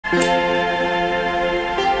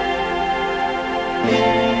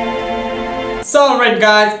So alright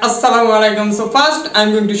guys, assalamualaikum. So first I'm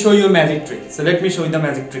going to show you a magic trick. So let me show you the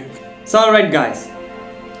magic trick. So alright guys,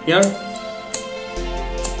 here.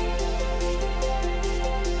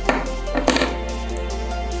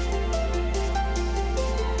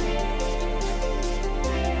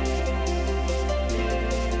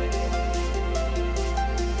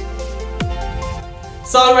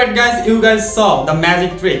 So alright guys, you guys saw the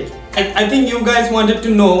magic trick. I think you guys wanted to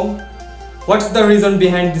know what's the reason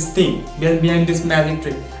behind this thing, behind this magic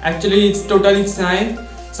trick. Actually it's totally science.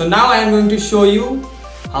 So now I am going to show you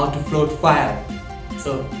how to float fire.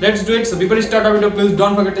 So let's do it. So before we start our video, please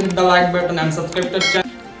don't forget to hit the like button and subscribe to the channel.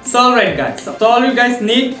 So alright guys, so all you guys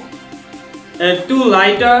need 2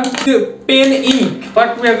 lighter, pen, ink.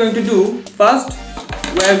 What we are going to do, first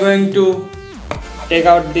we are going to take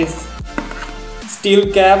out this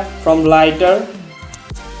steel cap from lighter.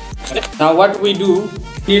 Now what we do,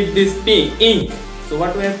 need this ink. So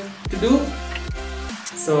what we have to do,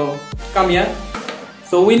 so come here.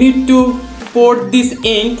 So we need to pour this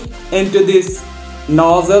ink into this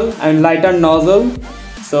nozzle and lighter nozzle.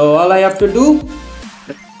 So all I have to do,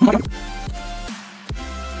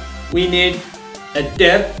 we need a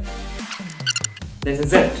tape. This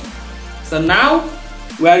is it. So now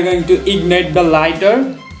we are going to ignite the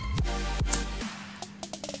lighter.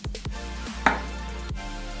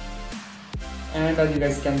 And as you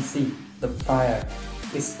guys can see, the fire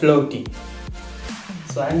is floating.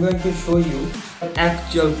 So I'm going to show you an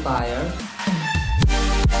actual fire.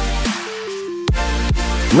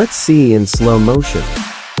 Let's see in slow motion.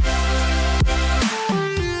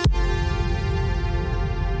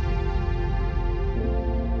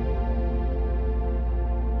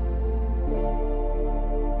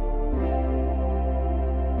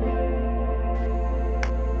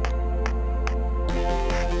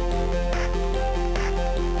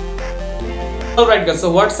 Alright guys, so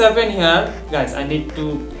what's happened here, guys, I need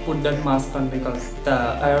to put that mask on because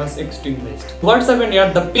the air was extinguished. What's happened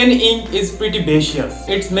here, the pen ink is pretty vicious.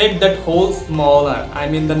 It's make that hole smaller, I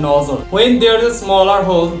mean the nozzle. When there is a smaller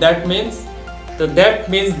hole, that means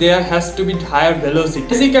there has to be higher velocity.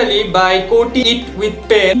 Basically by coating it with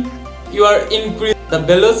pen, you are increasing the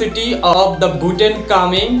velocity of the button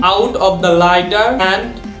coming out of the lighter,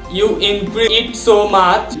 and you increase it so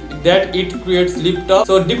much that it creates liftoff.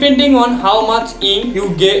 So depending on how much ink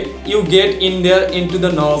you get in there into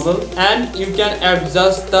the nozzle, and you can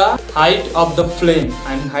adjust the height of the flame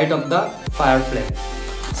and height of the fire flame.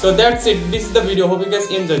 So that's it. This is the video. Hope you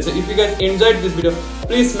guys enjoyed. So if you guys enjoyed this video,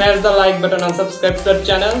 please smash the like button and subscribe to the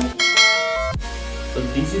channel. So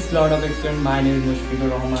this is Lord of Experiment. My name is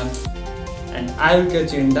Mushfiqur Rahman, and I will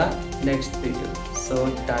catch you in the next video. So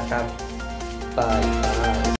tata, bye.